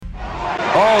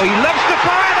Oh, he loves the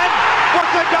fire then. What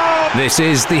a goal! This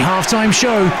is the halftime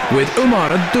show with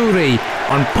Umar Adouri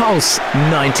on Pulse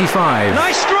 95.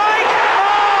 Nice strike!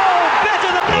 Oh,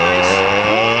 better than nice!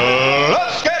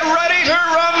 Let's get ready to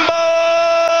rumble!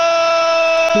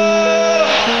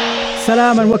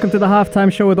 Salam and welcome to the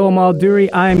halftime show with Umar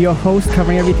Adouri. I am your host,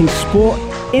 covering everything sport,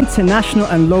 international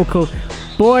and local.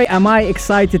 Boy, am I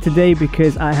excited today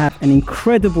because I have an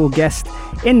incredible guest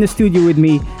in the studio with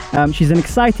me. She's an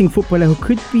exciting footballer who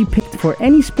could be picked for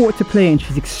any sport to play, and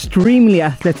she's extremely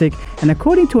athletic. And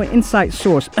according to an inside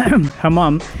source, her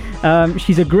mum,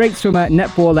 she's a great swimmer,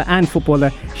 netballer and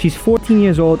footballer. She's 14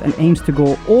 years old and aims to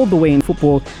go all the way in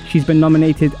football. She's been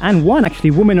nominated and won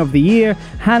actually Woman of the Year.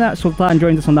 Hana Sultan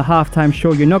joins us on the halftime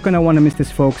show. You're not going to want to miss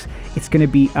this, folks. It's going to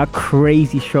be a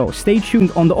crazy show. Stay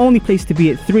tuned on the only place to be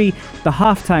at 3, the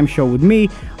halftime show with me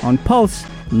on Pulse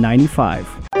 95.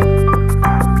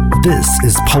 This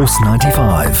is Pulse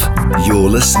 95. You're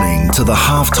listening to the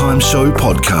Halftime Show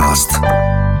podcast.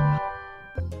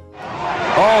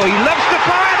 Oh, he loves the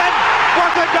fire then.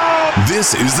 What a goal!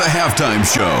 This is the Halftime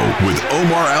Show with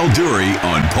Omar Al-Duri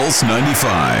on Pulse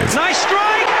 95. Nice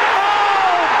strike!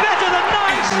 Oh, better than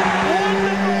nice!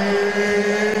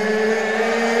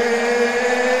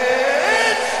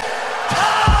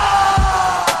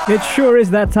 It sure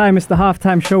is that time. It's the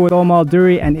halftime show with Omar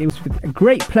Adouri, and it was with a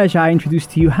great pleasure I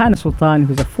introduced to you Hana Sultan,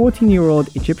 who's a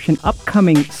 14-year-old Egyptian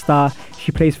upcoming star.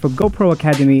 She plays for GoPro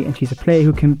Academy, and she's a player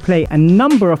who can play a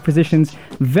number of positions,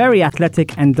 very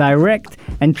athletic and direct,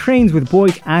 and trains with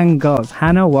boys and girls.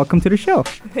 Hana, welcome to the show.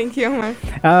 Thank you, Omar.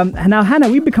 Now, Hana,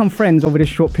 we've become friends over this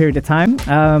short period of time.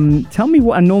 Tell me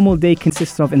what a normal day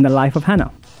consists of in the life of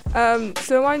Hana.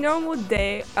 So my normal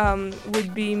day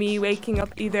would be me waking up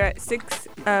either at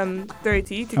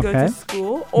 6:30 to go to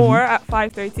school, or at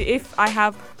 5:30 if I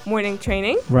have morning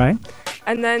training. Right.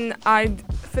 And then I'd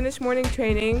finish morning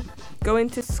training, go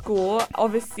into school,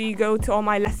 obviously go to all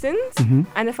my lessons.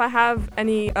 And if I have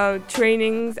any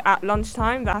trainings at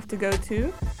lunchtime that I have to go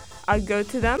to, I'd go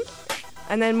to them.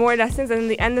 And then more lessons, and at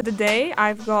the end of the day,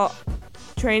 I've got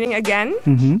training again.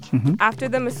 After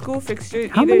them, a school fixture.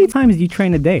 How many times do you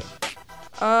train a day?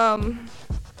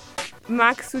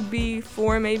 Max would be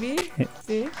 4 maybe.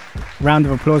 See? Round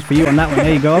of applause for you on that one.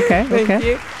 There you go. Okay. Thank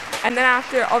you. And then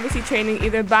after, obviously training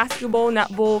either basketball,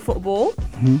 netball, football.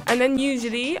 And then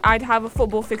usually I'd have a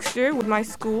football fixture with my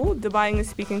school, Dubai English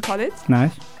Speaking College.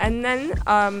 Nice. And then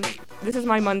this is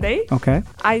my Monday. Okay.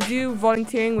 I do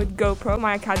volunteering with GoPro,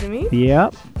 my academy.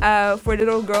 Yep. For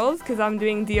little girls, because I'm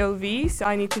doing DOV, so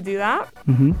I need to do that.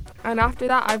 And after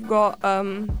that, I've got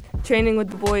training with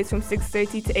the boys from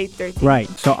 6:30 to 8:30. Right.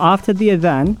 So after the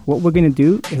adhan, what we're going to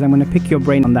do is I'm going to pick your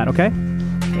brain on that, okay?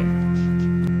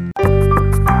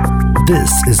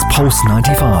 This is Pulse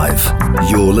 95.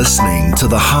 You're listening to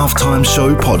the Halftime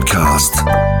Show podcast.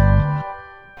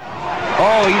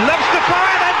 Oh, he loves the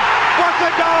fire then. What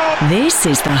a goal! This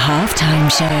is the halftime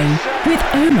show with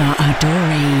Omar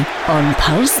Adouri on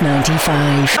Pulse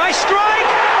 95. Nice strike!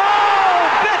 Oh,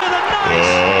 better than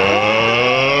nice!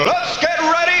 Let's get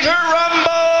ready to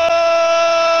rumble!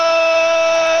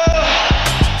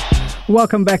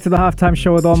 Welcome back to the halftime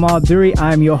show with Omar Adouri.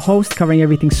 I'm your host, covering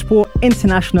everything sport,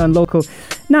 international and local.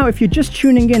 Now, if you're just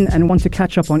tuning in and want to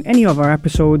catch up on any of our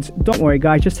episodes, don't worry,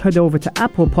 guys. Just head over to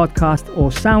Apple Podcast or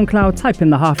SoundCloud, type in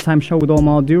the halftime show with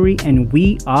Omar Adouri, and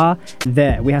we are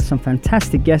there. We have some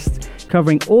fantastic guests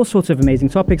covering all sorts of amazing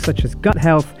topics such as gut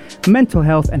health, mental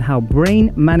health, and how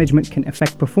brain management can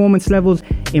affect performance levels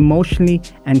emotionally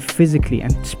and physically.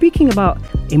 And speaking about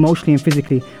emotionally and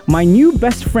physically, my new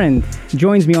best friend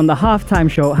joins me on the halftime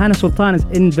show. Hana Sultan is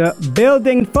in the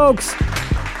building, folks.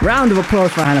 Round of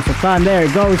applause for Hana Sultan. There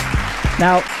it goes.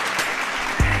 Now,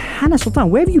 Hana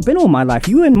Sultan, where have you been all my life?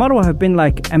 You and Marwa have been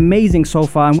like amazing so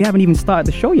far, and we haven't even started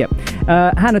the show yet.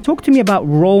 Hana, talk to me about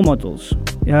role models.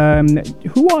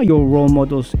 Who are your role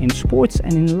models in sports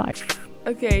and in life?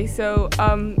 Okay, so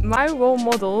my role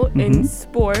model in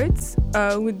sports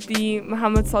would be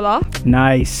Mohamed Salah.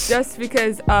 Nice. Just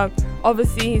because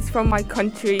obviously he's from my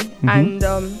country, and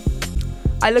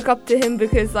I look up to him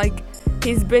because like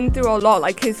he's been through a lot.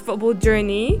 Like his football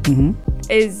journey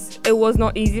it was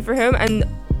not easy for him, and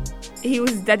he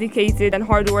was dedicated and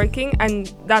hardworking,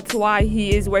 and that's why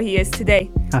he is where he is today.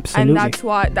 Absolutely. And that's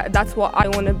why that's what I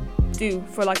want to do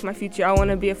for like my future. I want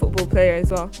to be a football player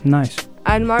as well. Nice.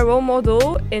 And my role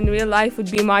model in real life would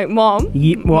be my mom.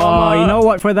 Well, you know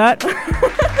what, for that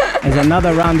is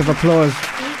another round of applause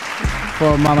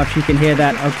for Mama, if you can hear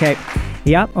that. Okay.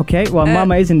 Yeah, okay. Well,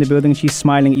 Mama is in the building. She's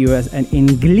smiling at you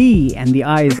in glee, and the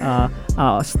eyes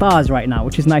are stars right now,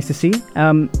 which is nice to see.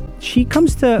 She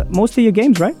comes to most of your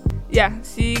games, right? Yeah,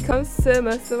 she comes to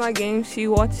most of my games. She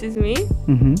watches me,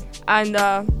 and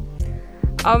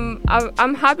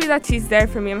I'm happy that she's there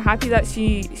for me. I'm happy that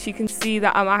she can see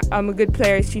that I'm a good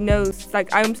player. She knows. Like,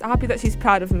 I'm happy that she's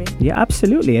proud of me. Yeah,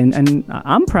 absolutely, and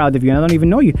I'm proud of you, and I don't even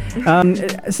know you.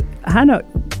 Hana,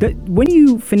 when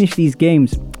you finish these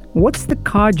games, what's the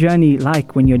car journey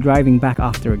like when you're driving back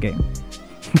after a game?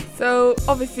 So,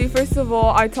 obviously, first of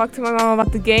all, I talk to my mom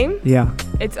about the game. Yeah.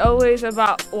 It's always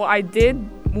about what I did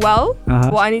well,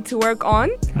 what I need to work on,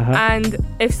 and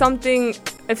if something's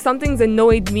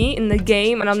annoyed me in the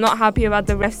game and I'm not happy about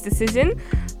the ref's decision,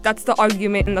 that's the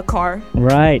argument in the car.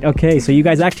 Right. Okay. So you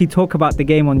guys actually talk about the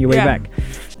game on your way back.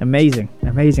 Amazing.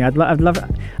 I'd love.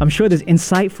 I'm sure there's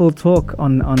insightful talk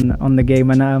on the game,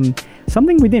 and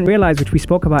something we didn't realize, which we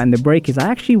spoke about in the break, is I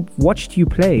actually watched you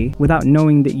play without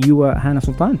knowing that you were Hana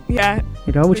Sultan. Yeah.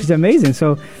 Which is amazing.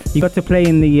 So you got to play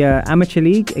in the amateur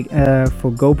league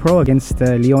for GoPro against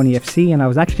Leone FC, and I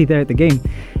was actually there at the game,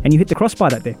 and you hit the crossbar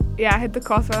that day. Yeah, I hit the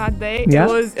crossbar that day. Yeah.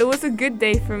 It was a good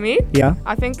day for me. Yeah.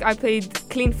 I think I played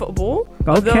clean football. Okay.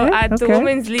 Although at the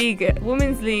women's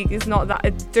league is not that,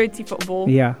 it's dirty football.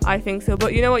 Yeah. I think so.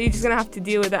 But you know what? You're just gonna have to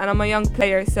deal with it. And I'm a young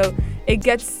player, so it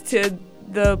gets to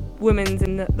the women's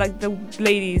and the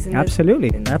ladies. And absolutely.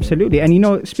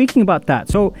 And speaking about that,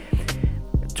 so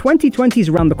 2020 is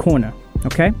around the corner.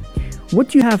 Okay. What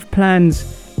do you have plans,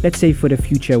 let's say, for the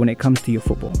future when it comes to your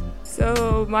football?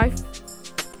 So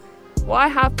what I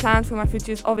have planned for my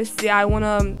future is, obviously, I want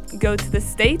to go to the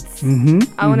States.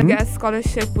 I want to get a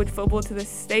scholarship with football to the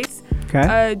States.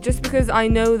 Okay. Just because I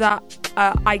know that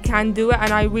I can do it,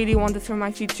 and I really want it for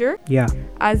my future. Yeah.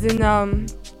 As in,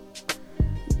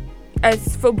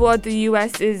 as football at the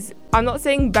US is, I'm not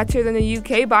saying better than the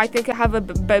UK, but I think I have a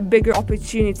bigger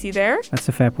opportunity there. That's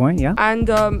a fair point, yeah. And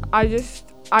I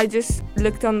just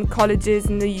looked on colleges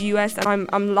in the US, and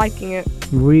I'm liking it.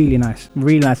 Really nice.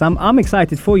 I'm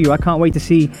excited for you. I can't wait to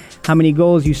see how many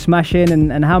goals you smash in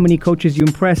and how many coaches you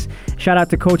impress. Shout out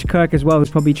to Coach Kirk as well, who's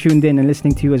probably tuned in and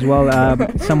listening to you as well.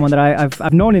 Someone that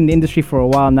I've known in the industry for a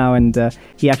while now, and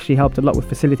he actually helped a lot with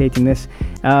facilitating this.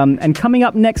 And coming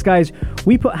up next, guys,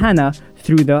 we put Hana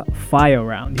through the fire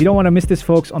round. You don't want to miss this,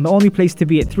 folks, on the only place to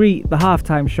be at 3, the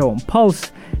halftime show on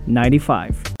Pulse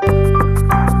 95.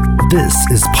 This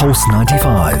is Pulse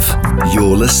 95.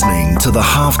 You're listening to the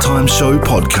Halftime Show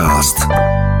podcast.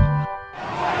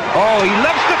 Oh, he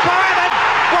loves the fire, then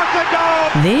what a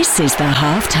goal! This is the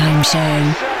Halftime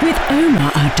Show with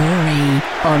Omar Adori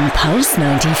on Pulse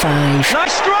 95.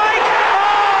 Nice strike!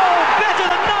 Oh, better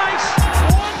than nice!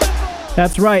 Wonderful!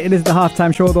 That's right, it is the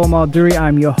Halftime Show with Omar Adori.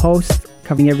 I'm your host,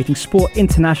 covering everything sport,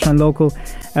 international and local.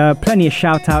 Plenty of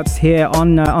shout-outs here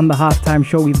on the Halftime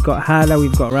Show. We've got Hala,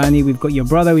 we've got Rani, we've got your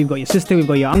brother, we've got your sister, we've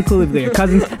got your uncle, we've got your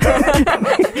cousins.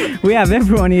 We have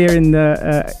everyone here in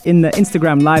the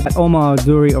Instagram live at Omar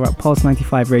Adori or at Pulse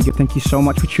 95 Radio. Thank you so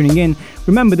much for tuning in.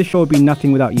 Remember, this show would be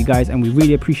nothing without you guys, and we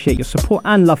really appreciate your support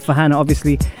and love for Hana,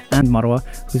 obviously, and Marwa,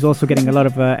 who's also getting a lot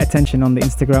of attention on the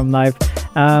Instagram live.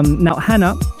 Now,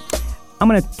 Hana, I'm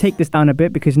going to take this down a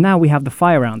bit because now we have the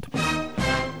fire round.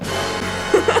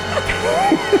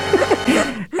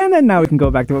 And then now we can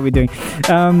go back to what we're doing.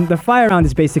 The fire round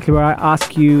is basically where I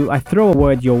throw a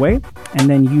word your way, and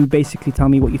then you basically tell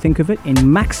me what you think of it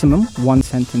in maximum one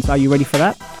sentence. Are you ready for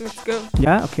that? Let's go.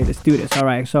 Yeah? Okay, let's do this. All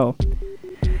right, so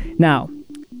now,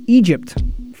 Egypt.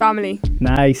 Family.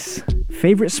 Nice.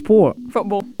 Favorite sport?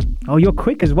 Football. Oh, you're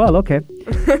quick as well. Okay.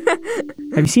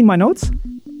 Have you seen my notes?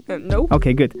 No.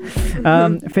 Okay, good.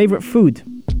 Favorite food?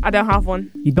 I don't have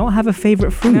one. You don't have a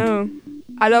favorite food? No.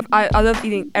 I love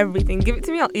eating everything. Give it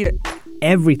to me, I'll eat it.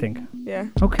 Everything? Yeah.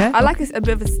 Okay. I like a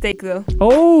bit of a steak though.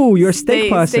 Oh, you're a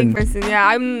steak person. Steak person, yeah.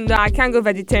 I can't go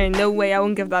vegetarian. No way, I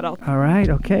won't give that up. All right,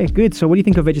 okay, good. So what do you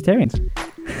think of vegetarians?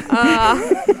 I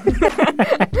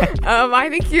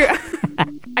think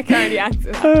I can't really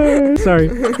answer. Sorry.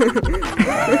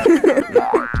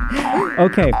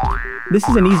 Okay, this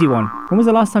is an easy one. When was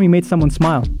the last time you made someone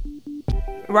smile?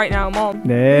 Right now, Mom.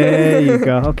 There you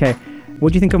go. Okay.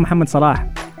 What do you think of Mohamed Salah?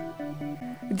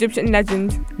 Egyptian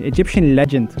legend. Egyptian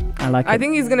legend. I like it. I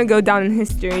think he's going to go down in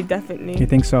history, definitely. You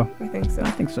think so? I think so. I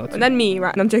think so too. And then me,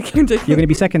 right? I'm joking. You're going to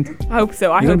be second? I hope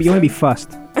so. You're going to be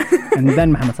first. And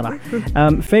then Mohamed Salah.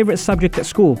 Favorite subject at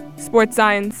school? Sports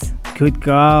science. Good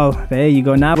girl. There you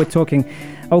go. Now we're talking.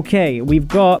 Okay, we've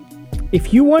got,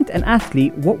 if you weren't an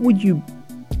athlete, what would you...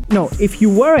 No, if you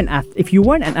weren't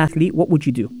an athlete, what would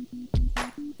you do?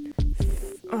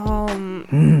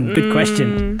 Good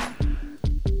question.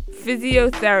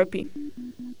 Physiotherapy.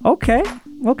 Okay,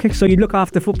 so you look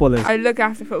after footballers. I look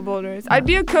after footballers. I'd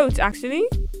be a coach, actually.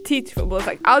 Teach footballers.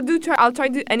 Like I'll try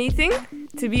to do anything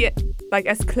to be like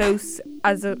as close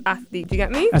as an athlete. Do you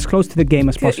get me? As close to the game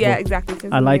as possible. Yeah, exactly.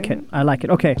 I like it.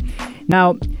 Okay.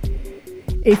 Now,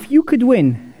 if you could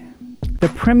win the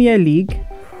Premier League,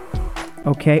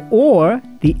 okay, or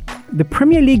the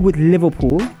Premier League with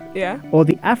Liverpool, or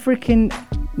the African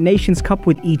Nations Cup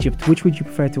with Egypt, which would you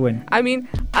prefer to win? I mean,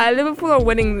 Liverpool are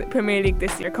winning the Premier League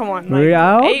this year. Come on, like,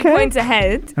 Yeah, okay. 8 points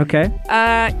ahead. Okay.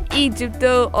 Egypt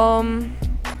though,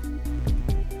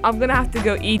 I'm gonna have to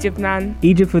go Egypt, man.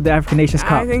 Egypt with the African Nations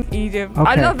Cup. I think Egypt. Okay.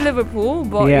 I love Liverpool,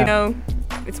 but you know,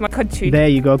 it's my country. There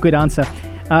you go. Good answer.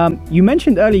 You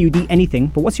mentioned earlier you'd eat anything,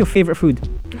 but what's your favorite food?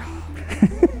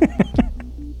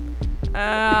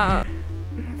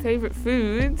 Favorite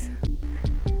food?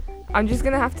 I'm just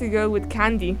gonna have to go with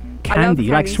candy. I love Candy,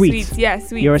 you like sweets? Yeah,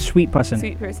 sweets. You're a sweet person.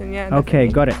 Sweet person, yeah. Okay,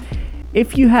 Definitely. got it.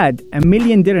 If you had $1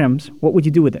 million dirhams, what would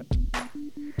you do with it?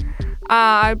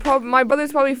 My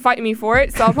brothers probably fight me for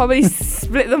it, so I'll probably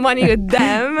split the money with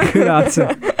them. Good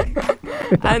answer.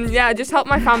 And yeah, just help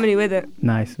my family with it.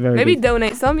 Nice, very Maybe good.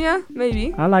 donate some, yeah,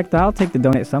 maybe. I like that. I'll take the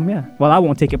donate some, yeah. Well, I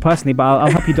won't take it personally, but I'll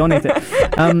help you donate it.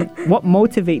 What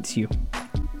motivates you?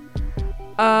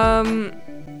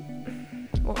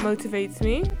 What motivates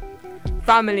me?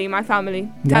 Family, my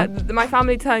family. Yeah. My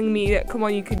family telling me that, come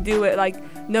on, you could do it. Like,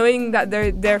 knowing that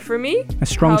they're there for me. A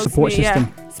strong helps support me,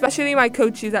 system. Yeah. Especially my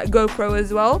coaches at GoPro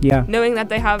as well. Yeah. Knowing that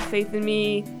they have faith in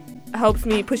me helps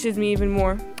me, pushes me even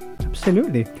more.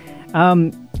 Absolutely.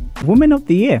 Woman of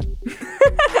the Year.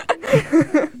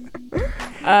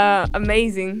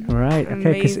 Amazing. Right.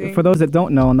 Okay. Because Amazing. for those that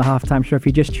don't know, on the halftime show, if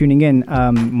you're just tuning in,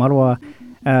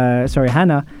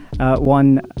 Hana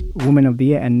won Woman of the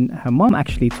Year, and her mom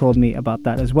actually told me about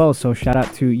that as well. So shout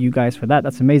out to you guys for that.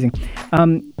 That's amazing.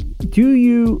 Do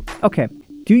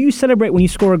you celebrate when you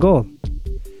score a goal?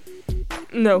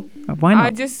 No. Why not? I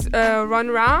just run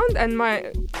around and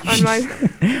my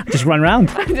Just run around.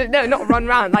 no, not run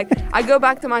around. Like, I go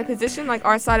back to my position, like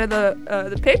our side of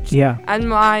the pitch. Yeah. And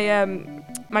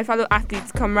my fellow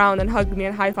athletes come round and hug me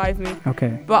and high five me.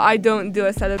 Okay. But I don't do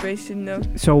a celebration, no.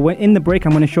 So in the break,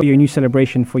 I'm going to show you a new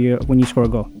celebration for you when you score a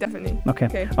goal. Definitely.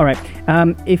 Okay. All right.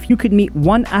 If you could meet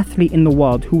one athlete in the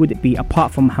world, who would it be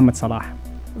apart from Mohamed Salah?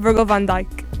 Virgil van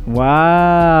Dijk.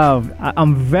 Wow.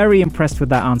 I'm very impressed with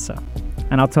that answer.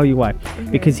 And I'll tell you why.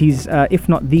 Because he's, if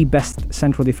not the best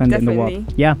central defender in the world.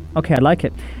 Definitely. Yeah. Okay. I like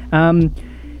it.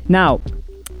 Now,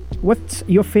 what's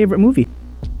your favorite movie?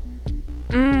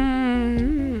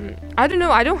 I don't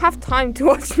know. I don't have time to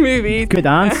watch movies. Good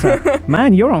answer.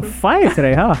 Man, you're on fire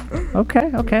today, huh?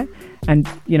 Okay. And,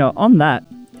 on that,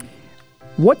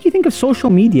 what do you think of social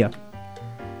media?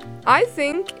 I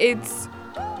think it's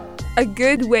a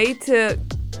good way to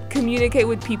communicate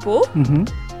with people. Mm-hmm.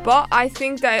 But I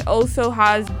think that it also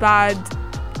has bad,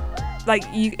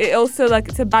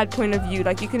 it's a bad point of view.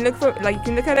 Like, you can look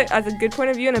at it as a good point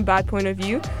of view and a bad point of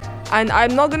view. And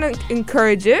I'm not gonna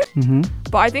encourage it,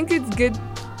 but I think it's good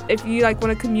if you want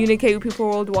to communicate with people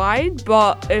worldwide.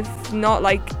 But if not,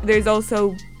 there's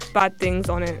also bad things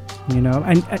on it.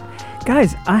 And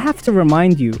guys, I have to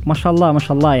remind you, mashallah,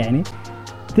 yani.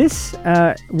 This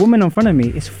woman in front of me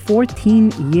is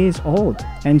 14 years old,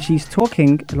 and she's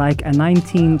talking like a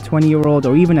 19, 20-year-old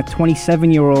or even a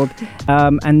 27-year-old,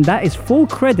 and that is full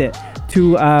credit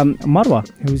to Marwa,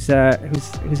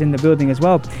 who's in the building as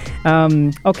well.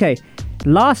 Okay,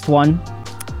 last one.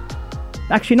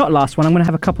 Actually, not last one. I'm going to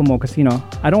have a couple more because,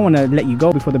 I don't want to let you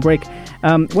go before the break.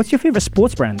 What's your favorite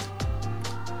sports brand?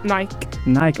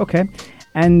 Nike, okay.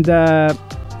 And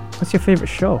what's your favorite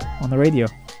show on the radio?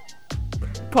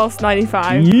 Pulse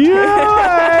 95.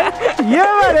 Yeah,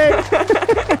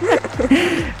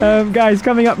 buddy. Guys,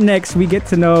 coming up next, we get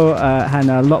to know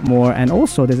Hana a lot more. And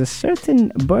also, there's a certain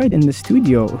bird in the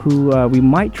studio who we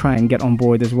might try and get on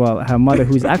board as well. Her mother,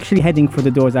 who's actually heading for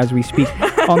the doors as we speak.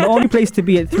 On the only place to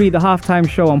be at 3, the halftime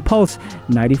show on Pulse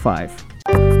 95.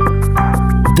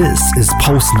 This is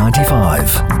Pulse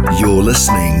 95. You're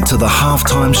listening to the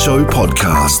Halftime Show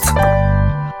podcast.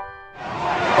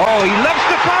 Oh, he lifts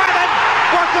the fire and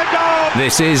what a goal!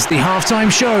 This is the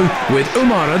halftime show with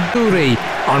Umar Adouri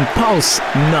on Pulse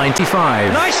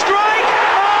 95. Nice strike!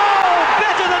 Oh,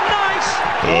 better than nice!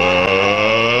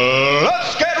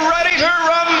 Let's get ready to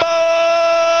rumble!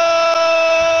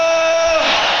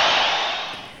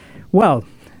 Well,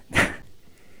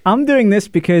 I'm doing this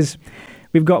because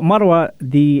we've got Marwa,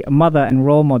 the mother and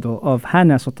role model of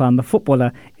Hana Sultan, the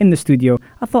footballer, in the studio.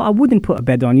 I thought I wouldn't put a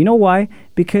bed on. You know why?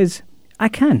 Because I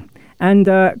can. And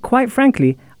quite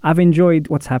frankly, I've enjoyed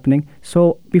what's happening.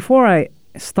 So before I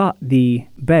start the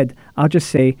bed, I'll just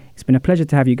say it's been a pleasure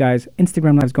to have you guys.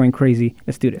 Instagram Live's going crazy.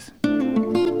 Let's do this.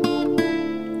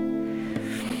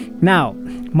 Now,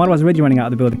 Marwa's already running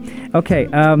out of the building. Okay,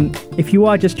 if you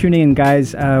are just tuning in,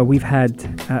 guys, we've had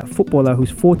a footballer who's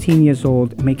 14 years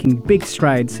old making big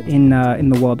strides in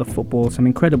the world of football. Some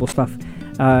incredible stuff.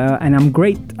 And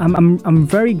I'm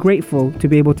very grateful to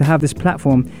be able to have this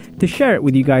platform to share it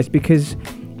with you guys, because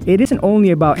it isn't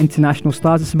only about international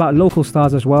stars, it's about local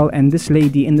stars as well. And this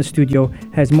lady in the studio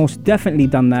has most definitely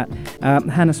done that.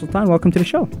 Hana Sultan, welcome to the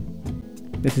show.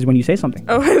 This is when you say something.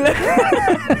 Oh, hello.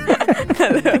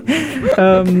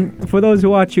 Hello. For those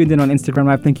who are tuned in on Instagram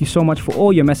Live, thank you so much for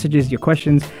all your messages, your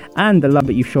questions, and the love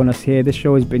that you've shown us here. This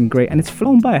show has been great, and it's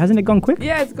flown by. Hasn't it gone quick?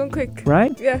 Yeah, it's gone quick.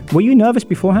 Right? Yeah. Were you nervous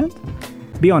beforehand?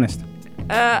 Be honest.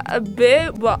 A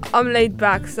bit, but I'm laid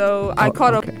back, so I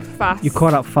caught up fast. You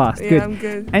caught up fast. Yeah, Good. I'm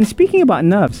good. And speaking about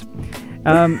nerves,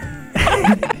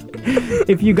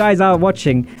 if you guys are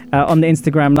watching on the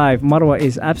Instagram Live, Marwa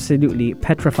is absolutely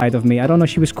petrified of me. I don't know,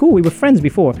 she was cool. We were friends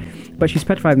before, but she's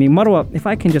petrified of me. Marwa, if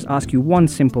I can just ask you one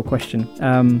simple question.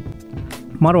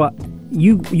 Marwa,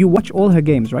 you watch all her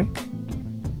games, right?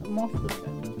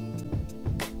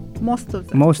 Most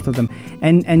of them.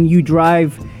 And you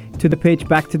drive to the pitch,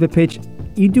 back to the pitch.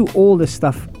 You do all this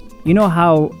stuff. You know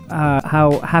how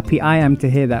happy I am to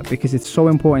hear that, because it's so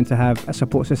important to have a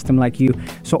support system like you.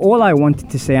 So all I wanted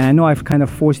to say, and I know I've kind of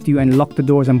forced you and locked the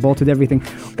doors and bolted everything,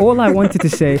 all I wanted to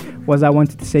say was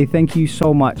thank you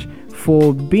so much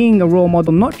for being a role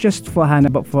model, not just for Hana,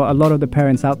 but for a lot of the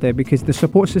parents out there, because the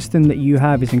support system that you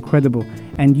have is incredible,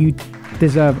 and you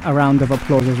deserve a round of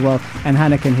applause as well. And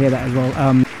Hana can hear that as well.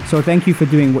 So thank you for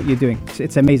doing what you're doing.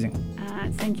 It's amazing.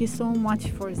 Thank you so much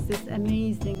for this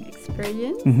amazing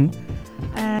experience. Mm-hmm.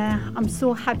 I'm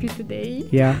so happy today.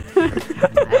 Yeah.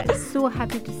 So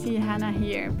happy to see Hana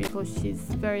here, because she's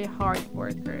very hard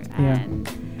worker, Yeah. and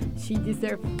she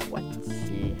deserves what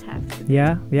she has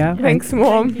today. Yeah. Thanks,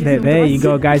 Mom. There you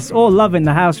go, guys. It's all love in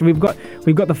the house. We've got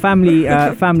the family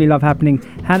family love happening.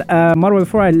 Marwa,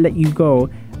 before I let you go,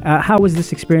 how has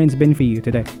this experience been for you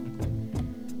today?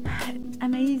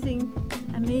 Amazing.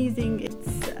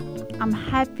 I'm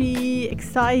happy,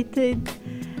 excited.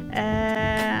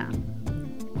 I'm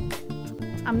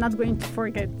not going to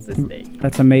forget this day.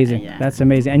 That's amazing. Yeah. That's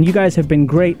amazing. And you guys have been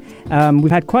great.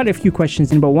 We've had quite a few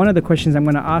questions in, but one of the questions I'm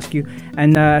going to ask you,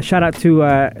 and shout out to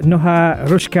Noha,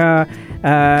 Rushka,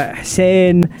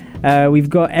 Hussein. We've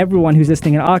got everyone who's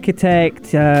listening, an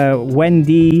architect,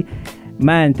 Wendy.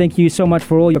 Man, thank you so much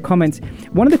for all your comments.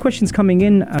 One of the questions coming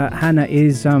in, Hana,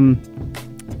 is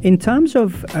in terms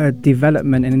of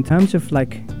development and in terms of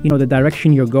the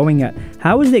direction you're going at,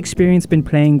 how has the experience been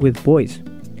playing with boys?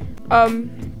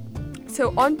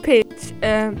 So on pitch,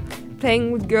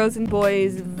 playing with girls and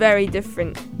boys is very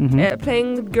different. Mm-hmm.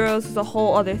 Playing with girls is a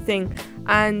whole other thing,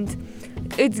 and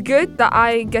it's good that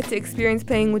I get to experience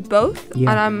playing with both,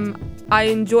 and I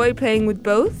enjoy playing with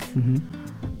both. Mm-hmm.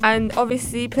 And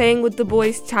obviously playing with the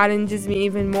boys challenges me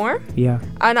even more. Yeah.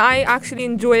 And I actually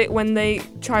enjoy it when they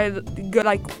try to go,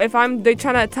 if they're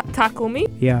trying to tackle me.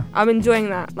 Yeah. I'm enjoying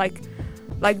that.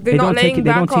 They're not laying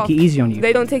back off. They don't take it easy on you.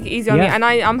 They don't take it easy on me, and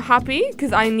I'm happy,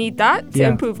 because I need that to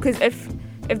improve. Because if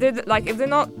they're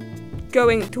not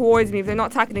going towards me, if they're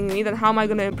not tackling me, then how am I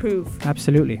going to improve?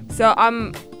 Absolutely. So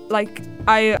I'm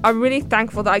really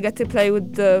thankful that I get to play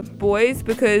with the boys,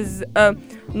 because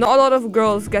not a lot of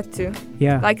girls get to.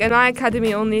 Yeah. In my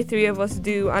academy, only 3 of us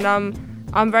do, and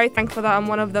I'm very thankful that I'm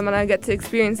one of them, and I get to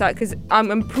experience that, because I'm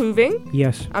improving.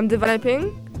 Yes. I'm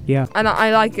developing. Yeah. And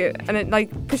I like it, and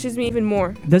it pushes me even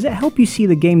more. Does it help you see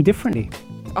the game differently?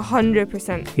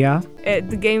 100%. Yeah.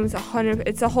 The game's 100%.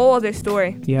 It's a whole other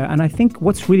story. Yeah, and I think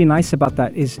what's really nice about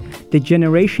that is the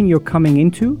generation you're coming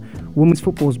into, women's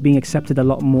football is being accepted a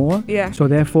lot more. Yeah. So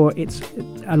therefore, it's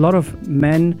a lot of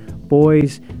men,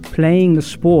 boys playing the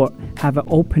sport have an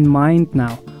open mind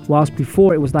now. Whilst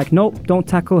before it was like, no, don't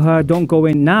tackle her, don't go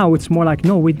in. Now it's more like,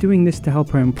 no, we're doing this to help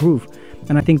her improve.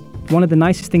 And I think one of the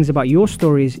nicest things about your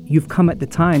story is you've come at the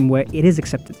time where it is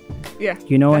accepted. Yeah.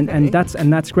 And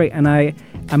that's great. And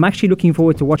I'm actually looking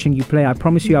forward to watching you play. I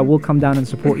promise you I will come down and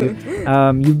support you.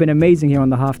 You've been amazing here on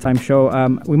the Halftime Show.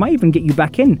 We might even get you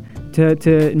back in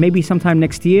to maybe sometime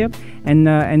next year and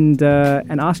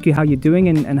ask you how you're doing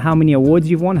and how many awards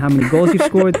you've won, how many goals you've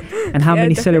scored, and how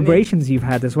many celebrations you've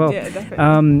had as well. Yeah,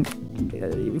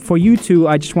 definitely. For you two,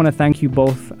 I just want to thank you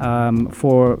both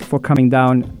for coming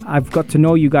down. I've got to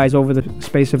know you guys over the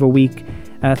space of a week.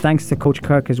 Thanks to Coach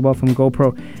Kirk as well from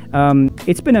GoPro.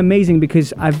 It's been amazing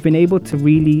because I've been able to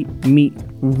really meet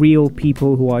real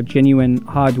people who are genuine,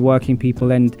 hard-working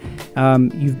people, and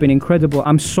you've been incredible.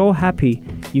 I'm so happy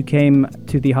you came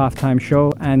to the Halftime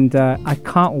Show, and I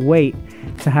can't wait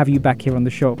to have you back here on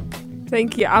the show.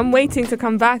 Thank you. I'm waiting to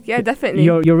come back. Yeah, definitely.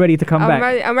 You're ready to come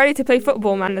back? I'm ready to play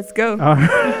football, man. Let's go.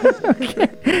 Okay.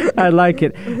 I like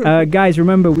it. Guys,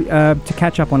 remember to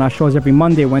catch up on our shows every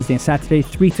Monday, Wednesday and Saturday,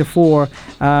 3 to 4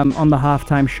 on the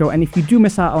Halftime Show. And if you do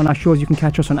miss out on our shows, you can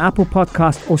catch us on Apple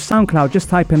Podcast or SoundCloud. Just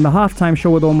type in the Halftime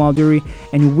Show with Omar Duri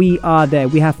and we are there.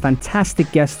 We have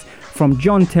fantastic guests from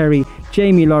John Terry,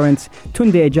 Jamie Lawrence,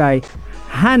 Tunde Ajayi,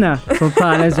 Hana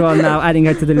Sultan as well now, adding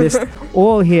her to the list.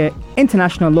 All here,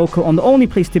 international, local, on the only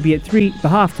place to be at 3, the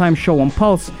Halftime Show on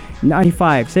Pulse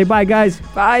 95. Say bye, guys.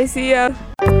 Bye, see ya.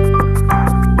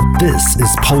 This is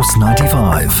Pulse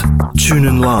 95. Tune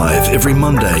in live every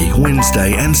Monday,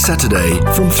 Wednesday and Saturday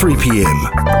from 3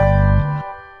 p.m.